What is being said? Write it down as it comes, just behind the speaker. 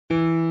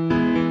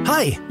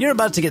Hi, you're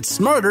about to get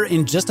smarter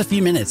in just a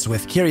few minutes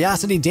with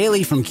Curiosity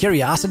Daily from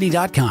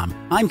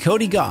Curiosity.com. I'm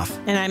Cody Goff.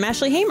 And I'm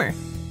Ashley Hamer.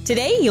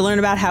 Today, you learn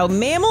about how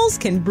mammals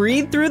can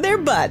breathe through their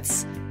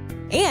butts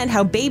and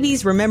how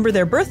babies remember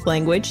their birth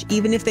language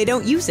even if they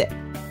don't use it.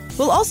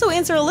 We'll also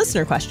answer a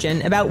listener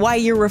question about why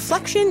your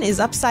reflection is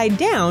upside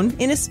down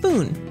in a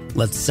spoon.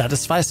 Let's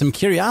satisfy some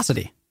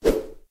curiosity.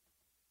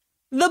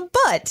 The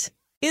butt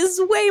is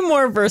way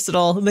more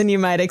versatile than you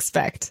might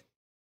expect.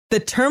 The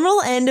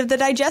terminal end of the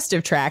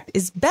digestive tract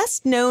is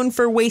best known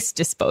for waste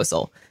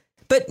disposal,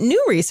 but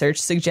new research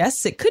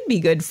suggests it could be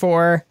good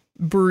for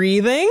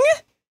breathing.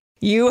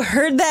 You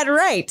heard that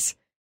right.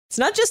 It's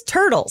not just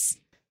turtles.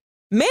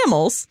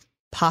 Mammals,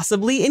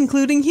 possibly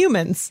including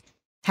humans,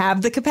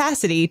 have the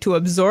capacity to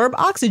absorb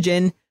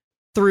oxygen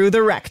through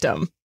the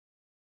rectum.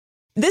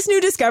 This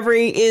new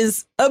discovery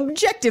is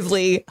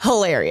objectively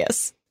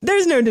hilarious.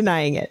 There's no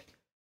denying it.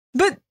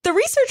 But the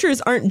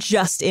researchers aren't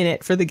just in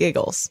it for the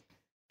giggles.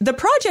 The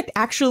project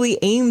actually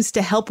aims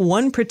to help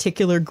one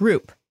particular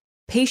group,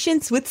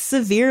 patients with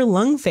severe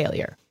lung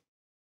failure.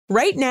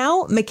 Right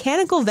now,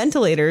 mechanical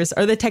ventilators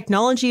are the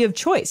technology of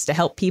choice to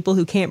help people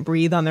who can't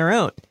breathe on their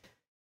own.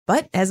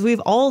 But as we've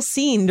all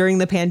seen during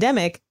the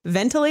pandemic,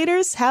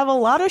 ventilators have a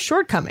lot of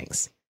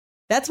shortcomings.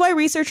 That's why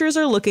researchers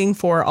are looking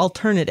for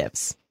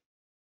alternatives.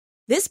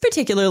 This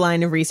particular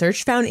line of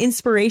research found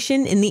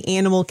inspiration in the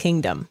animal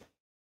kingdom.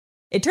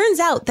 It turns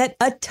out that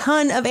a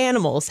ton of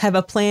animals have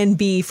a plan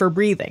B for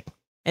breathing.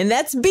 And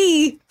that's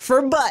B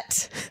for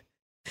butt.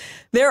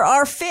 There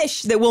are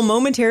fish that will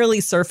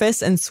momentarily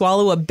surface and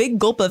swallow a big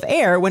gulp of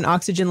air when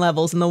oxygen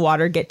levels in the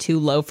water get too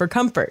low for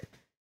comfort.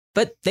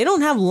 But they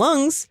don't have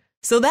lungs,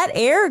 so that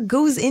air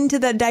goes into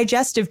the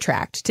digestive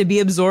tract to be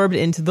absorbed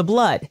into the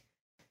blood.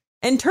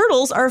 And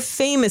turtles are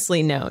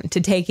famously known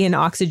to take in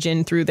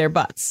oxygen through their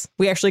butts.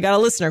 We actually got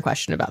a listener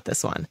question about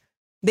this one.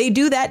 They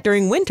do that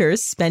during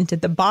winters spent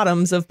at the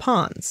bottoms of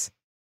ponds.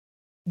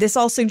 This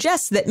all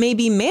suggests that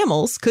maybe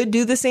mammals could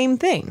do the same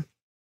thing.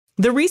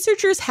 The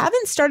researchers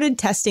haven't started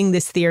testing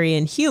this theory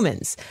in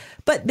humans,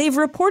 but they've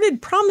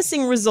reported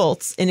promising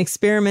results in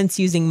experiments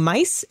using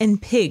mice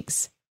and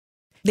pigs.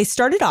 They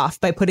started off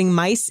by putting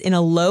mice in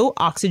a low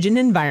oxygen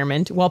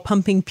environment while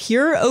pumping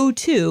pure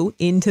O2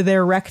 into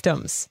their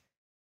rectums.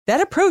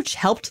 That approach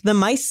helped the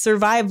mice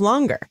survive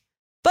longer,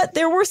 but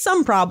there were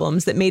some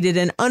problems that made it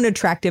an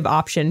unattractive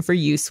option for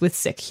use with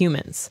sick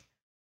humans.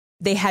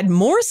 They had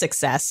more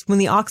success when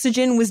the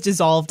oxygen was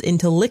dissolved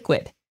into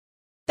liquid.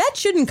 That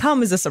shouldn't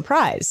come as a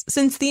surprise,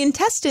 since the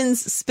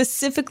intestines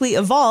specifically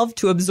evolved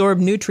to absorb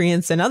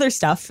nutrients and other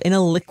stuff in a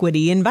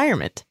liquidy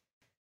environment.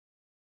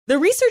 The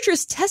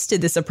researchers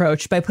tested this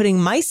approach by putting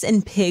mice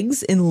and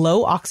pigs in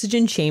low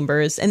oxygen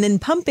chambers and then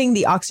pumping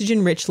the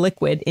oxygen-rich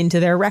liquid into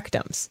their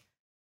rectums.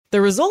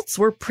 The results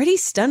were pretty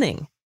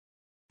stunning.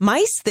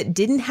 Mice that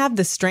didn't have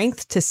the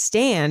strength to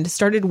stand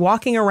started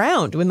walking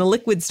around when the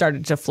liquid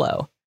started to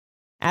flow.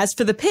 As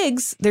for the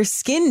pigs, their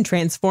skin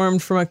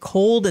transformed from a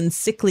cold and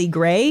sickly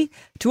gray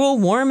to a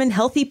warm and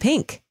healthy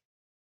pink.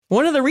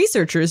 One of the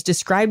researchers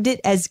described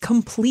it as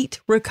complete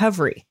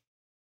recovery.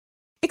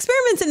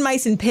 Experiments in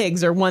mice and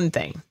pigs are one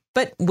thing,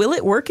 but will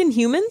it work in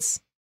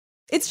humans?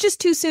 It's just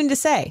too soon to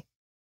say.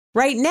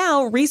 Right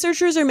now,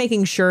 researchers are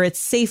making sure it's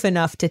safe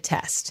enough to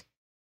test.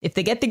 If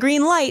they get the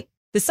green light,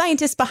 the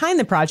scientists behind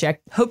the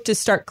project hope to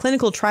start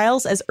clinical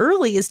trials as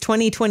early as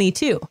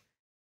 2022.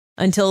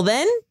 Until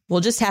then,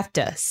 we'll just have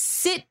to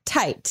sit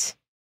tight.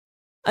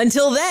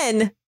 Until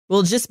then,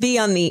 we'll just be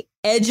on the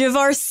edge of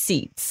our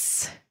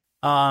seats.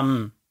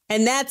 And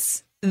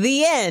that's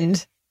the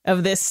end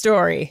of this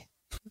story.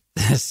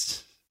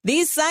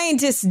 These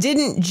scientists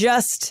didn't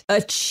just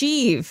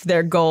achieve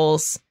their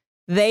goals,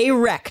 they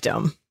wrecked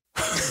them.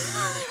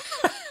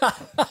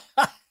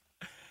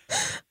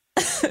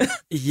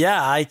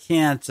 Yeah, I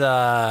can't.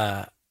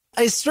 I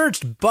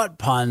searched butt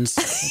puns.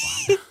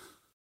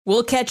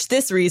 We'll catch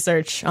this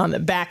research on the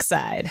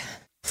backside.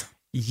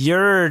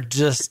 You're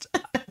just...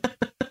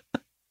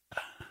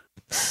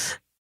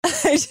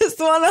 I just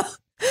want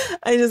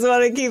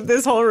to keep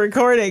this whole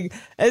recording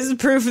as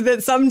proof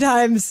that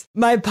sometimes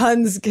my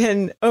puns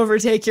can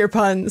overtake your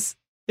puns.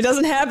 It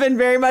doesn't happen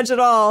very much at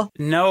all.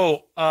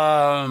 No,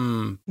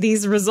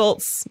 These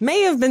results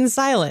may have been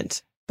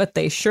silent, but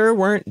they sure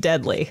weren't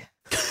deadly.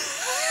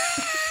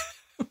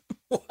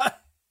 What?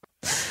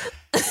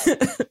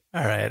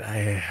 All right,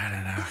 I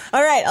don't know.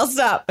 All right, I'll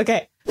stop.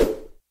 Okay.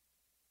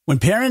 When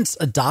parents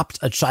adopt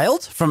a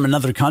child from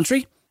another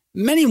country,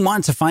 many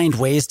want to find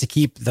ways to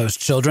keep those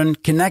children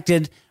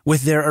connected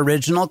with their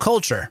original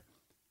culture.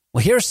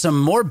 Well, here's some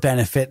more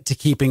benefit to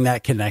keeping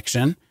that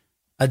connection.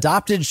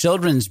 Adopted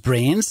children's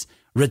brains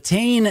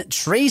retain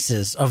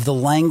traces of the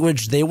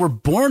language they were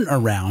born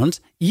around,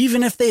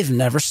 even if they've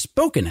never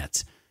spoken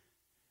it.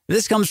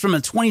 This comes from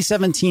a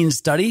 2017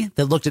 study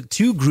that looked at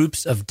two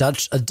groups of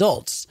Dutch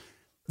adults.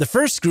 The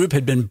first group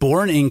had been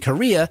born in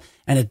Korea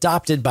and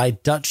adopted by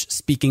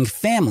Dutch-speaking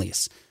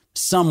families,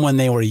 some when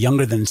they were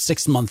younger than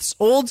 6 months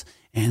old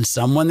and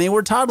some when they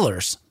were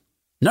toddlers.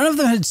 None of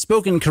them had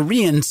spoken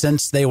Korean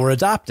since they were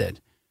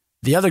adopted.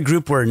 The other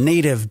group were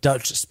native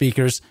Dutch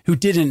speakers who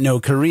didn't know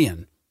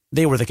Korean.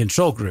 They were the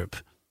control group.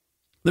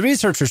 The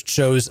researchers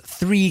chose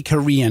 3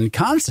 Korean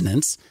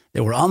consonants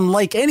that were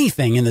unlike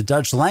anything in the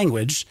Dutch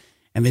language,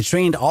 and they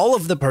trained all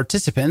of the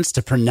participants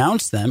to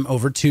pronounce them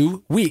over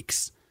 2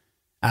 weeks.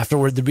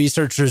 Afterward, the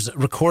researchers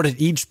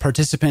recorded each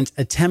participant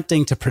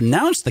attempting to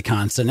pronounce the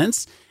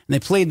consonants, and they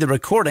played the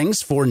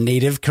recordings for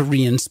native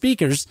Korean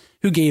speakers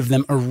who gave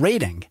them a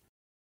rating.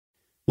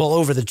 Well,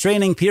 over the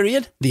training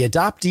period, the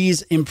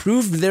adoptees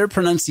improved their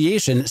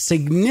pronunciation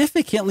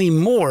significantly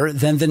more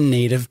than the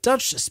native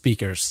Dutch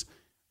speakers.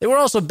 They were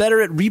also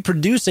better at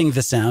reproducing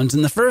the sounds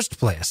in the first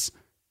place.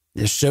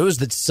 This shows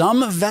that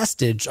some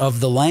vestige of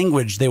the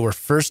language they were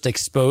first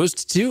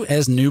exposed to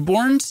as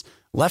newborns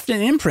left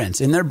an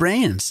imprint in their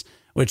brains,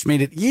 which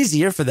made it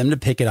easier for them to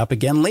pick it up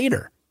again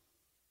later.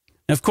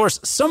 And of course,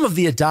 some of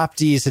the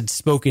adoptees had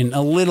spoken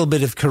a little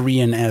bit of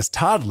Korean as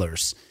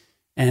toddlers.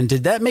 And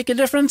did that make a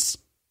difference?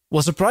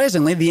 Well,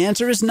 surprisingly, the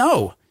answer is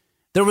no.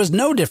 There was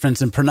no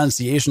difference in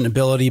pronunciation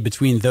ability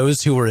between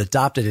those who were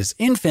adopted as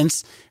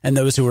infants and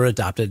those who were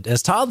adopted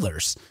as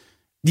toddlers.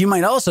 You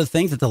might also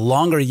think that the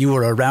longer you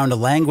were around a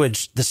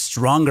language, the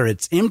stronger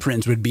its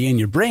imprint would be in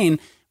your brain,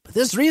 but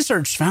this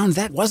research found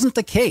that wasn't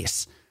the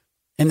case.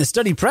 In the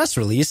study press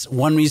release,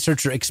 one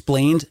researcher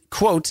explained,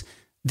 quote,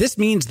 "This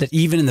means that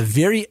even in the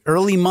very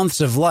early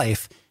months of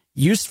life,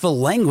 useful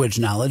language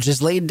knowledge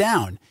is laid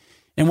down.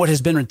 And what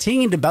has been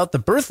retained about the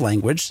birth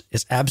language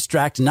is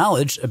abstract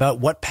knowledge about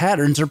what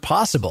patterns are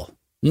possible,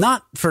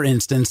 not, for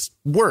instance,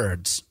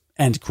 words,"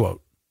 end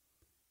quote.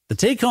 The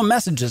take-home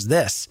message is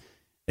this.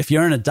 If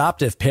you're an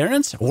adoptive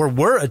parent or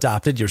were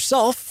adopted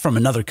yourself from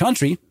another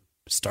country,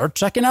 start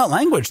checking out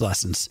language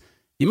lessons.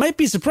 You might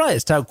be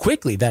surprised how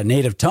quickly that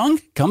native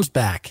tongue comes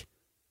back.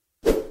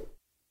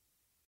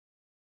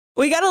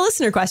 We got a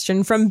listener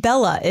question from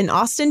Bella in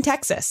Austin,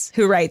 Texas,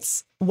 who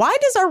writes, "Why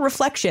does our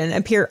reflection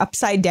appear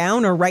upside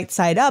down or right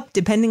side up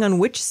depending on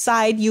which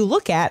side you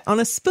look at on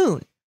a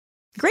spoon?"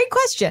 Great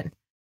question.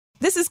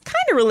 This is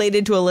kind of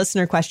related to a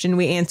listener question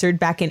we answered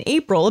back in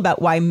April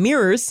about why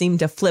mirrors seem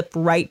to flip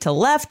right to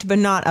left but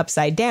not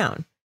upside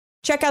down.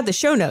 Check out the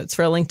show notes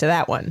for a link to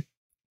that one.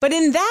 But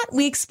in that,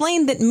 we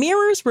explained that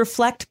mirrors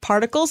reflect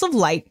particles of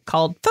light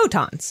called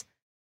photons.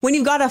 When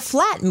you've got a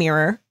flat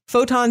mirror,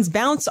 photons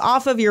bounce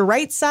off of your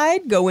right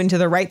side, go into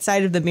the right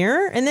side of the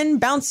mirror, and then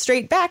bounce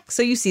straight back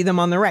so you see them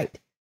on the right.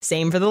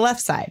 Same for the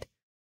left side.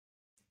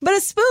 But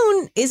a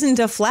spoon isn't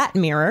a flat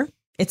mirror.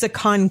 It's a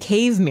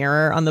concave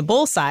mirror on the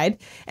bowl side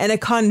and a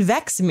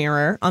convex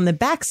mirror on the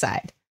back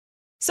side.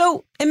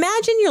 So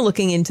imagine you're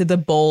looking into the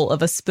bowl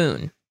of a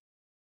spoon.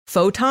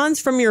 Photons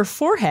from your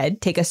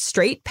forehead take a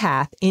straight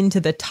path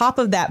into the top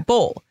of that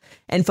bowl,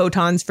 and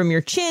photons from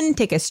your chin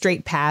take a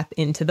straight path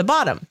into the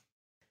bottom.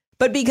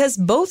 But because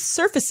both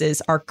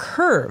surfaces are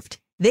curved,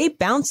 they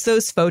bounce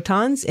those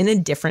photons in a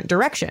different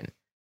direction.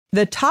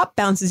 The top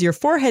bounces your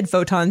forehead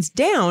photons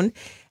down,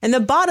 and the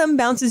bottom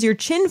bounces your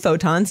chin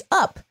photons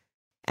up.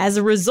 As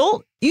a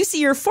result, you see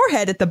your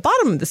forehead at the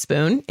bottom of the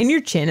spoon and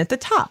your chin at the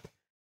top.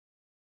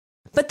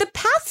 But the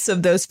paths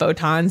of those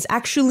photons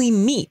actually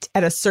meet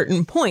at a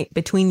certain point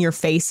between your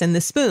face and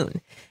the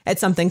spoon, at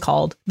something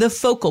called the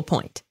focal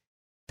point.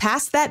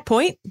 Past that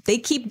point, they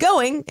keep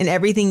going and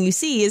everything you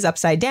see is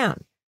upside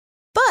down.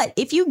 But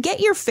if you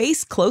get your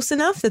face close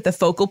enough that the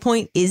focal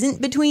point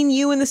isn't between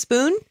you and the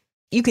spoon,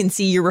 you can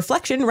see your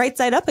reflection right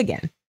side up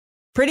again.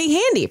 Pretty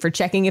handy for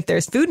checking if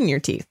there's food in your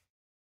teeth.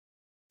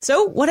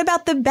 So what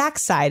about the back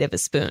side of a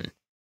spoon?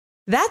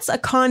 That's a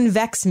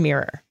convex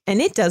mirror,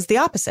 and it does the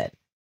opposite.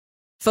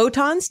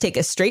 Photons take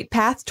a straight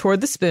path toward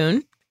the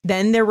spoon,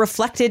 then they're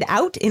reflected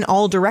out in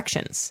all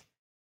directions.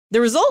 The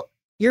result?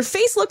 Your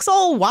face looks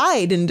all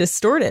wide and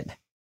distorted.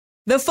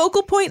 The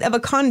focal point of a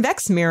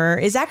convex mirror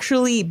is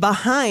actually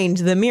behind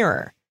the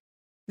mirror.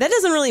 That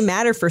doesn't really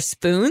matter for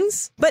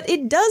spoons, but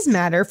it does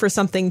matter for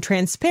something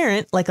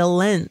transparent like a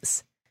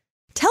lens.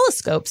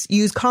 Telescopes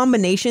use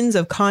combinations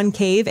of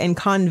concave and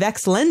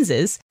convex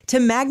lenses to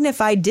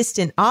magnify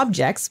distant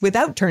objects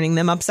without turning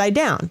them upside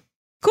down.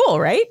 Cool,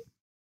 right?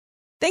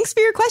 Thanks for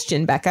your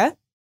question, Becca.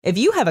 If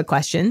you have a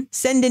question,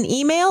 send an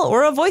email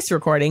or a voice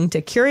recording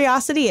to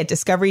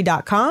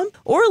curiosity@discovery.com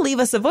or leave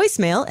us a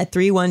voicemail at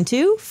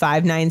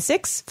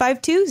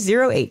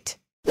 312-596-5208.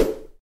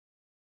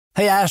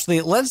 Hey, Ashley,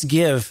 let's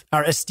give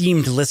our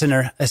esteemed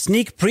listener a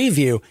sneak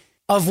preview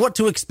of what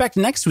to expect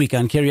next week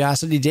on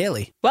Curiosity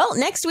Daily. Well,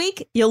 next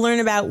week, you'll learn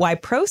about why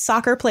pro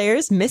soccer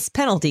players miss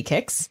penalty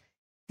kicks,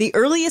 the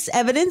earliest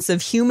evidence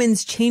of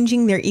humans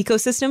changing their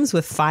ecosystems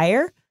with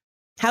fire,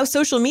 how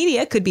social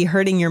media could be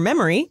hurting your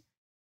memory,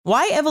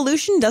 why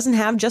evolution doesn't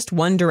have just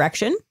one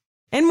direction,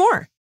 and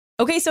more.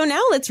 Okay, so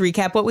now let's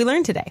recap what we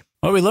learned today.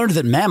 Well, we learned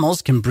that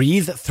mammals can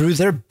breathe through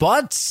their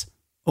butts,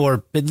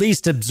 or at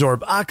least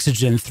absorb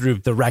oxygen through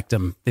the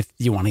rectum, if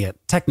you want to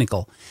get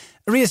technical.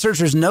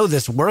 Researchers know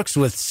this works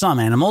with some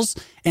animals,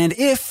 and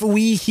if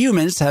we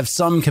humans have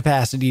some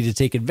capacity to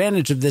take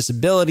advantage of this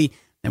ability,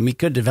 then we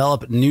could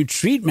develop new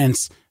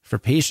treatments for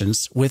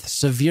patients with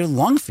severe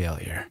lung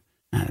failure.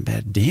 Not a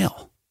bad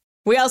deal.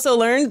 We also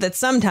learned that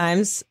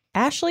sometimes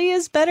Ashley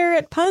is better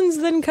at puns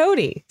than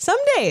Cody. Some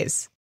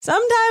days.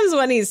 Sometimes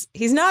when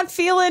he's not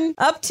feeling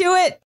up to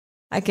it,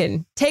 I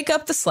can take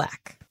up the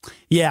slack.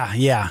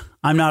 Yeah.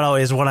 I'm not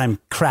always what I'm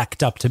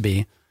cracked up to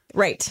be.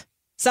 Right.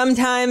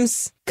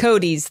 Sometimes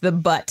Cody's the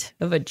butt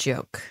of a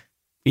joke.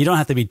 You don't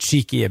have to be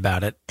cheeky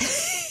about it.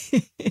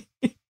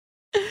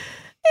 Yeah,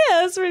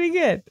 that's pretty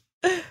good.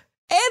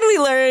 And we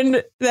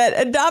learned that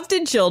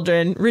adopted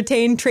children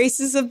retain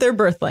traces of their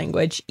birth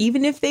language,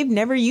 even if they've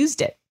never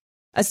used it.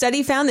 A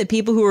study found that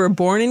people who were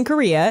born in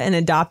Korea and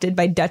adopted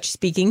by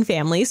Dutch-speaking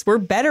families were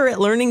better at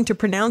learning to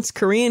pronounce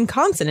Korean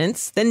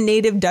consonants than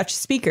native Dutch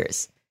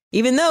speakers,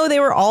 even though they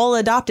were all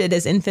adopted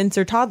as infants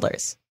or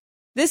toddlers.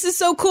 This is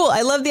so cool.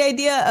 I love the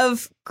idea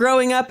of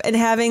growing up and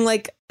having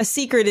like a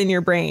secret in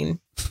your brain,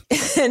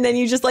 and then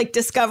you just like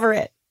discover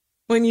it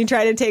when you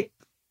try to take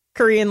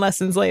Korean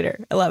lessons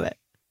later. I love it.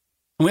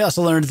 We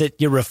also learned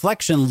that your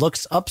reflection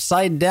looks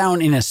upside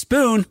down in a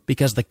spoon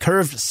because the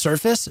curved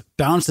surface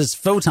bounces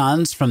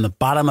photons from the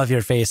bottom of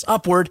your face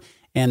upward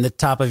and the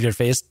top of your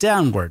face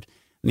downward.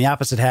 And the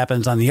opposite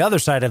happens on the other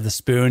side of the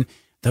spoon.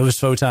 Those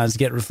photons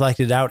get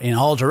reflected out in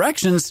all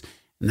directions,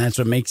 and that's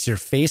what makes your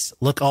face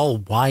look all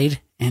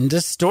wide and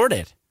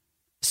distorted.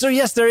 So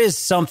yes, there is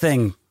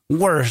something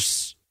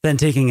worse than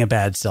taking a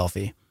bad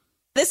selfie.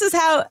 This is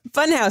how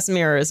funhouse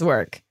mirrors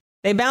work.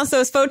 They bounce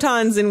those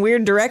photons in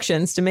weird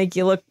directions to make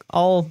you look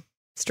all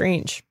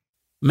strange.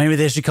 Maybe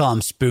they should call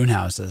them spoon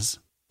houses.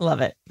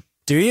 Love it.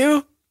 Do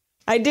you?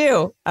 I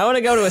do. I want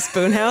to go to a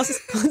spoon house.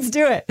 Let's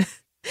do it.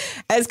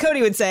 As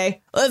Cody would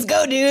say, let's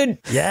go, dude.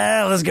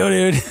 Yeah, let's go,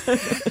 dude.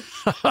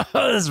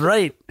 That's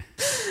right.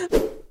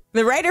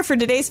 The writer for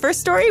today's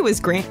first story was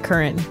Grant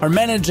Curran. Our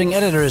managing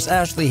editor is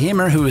Ashley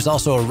Hamer, who is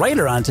also a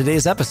writer on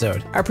today's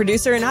episode. Our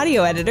producer and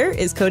audio editor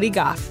is Cody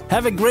Goff.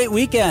 Have a great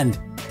weekend.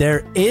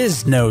 There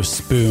is no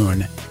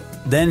spoon.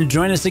 Then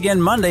join us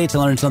again Monday to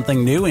learn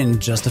something new in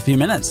just a few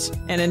minutes.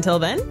 And until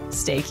then,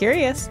 stay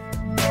curious.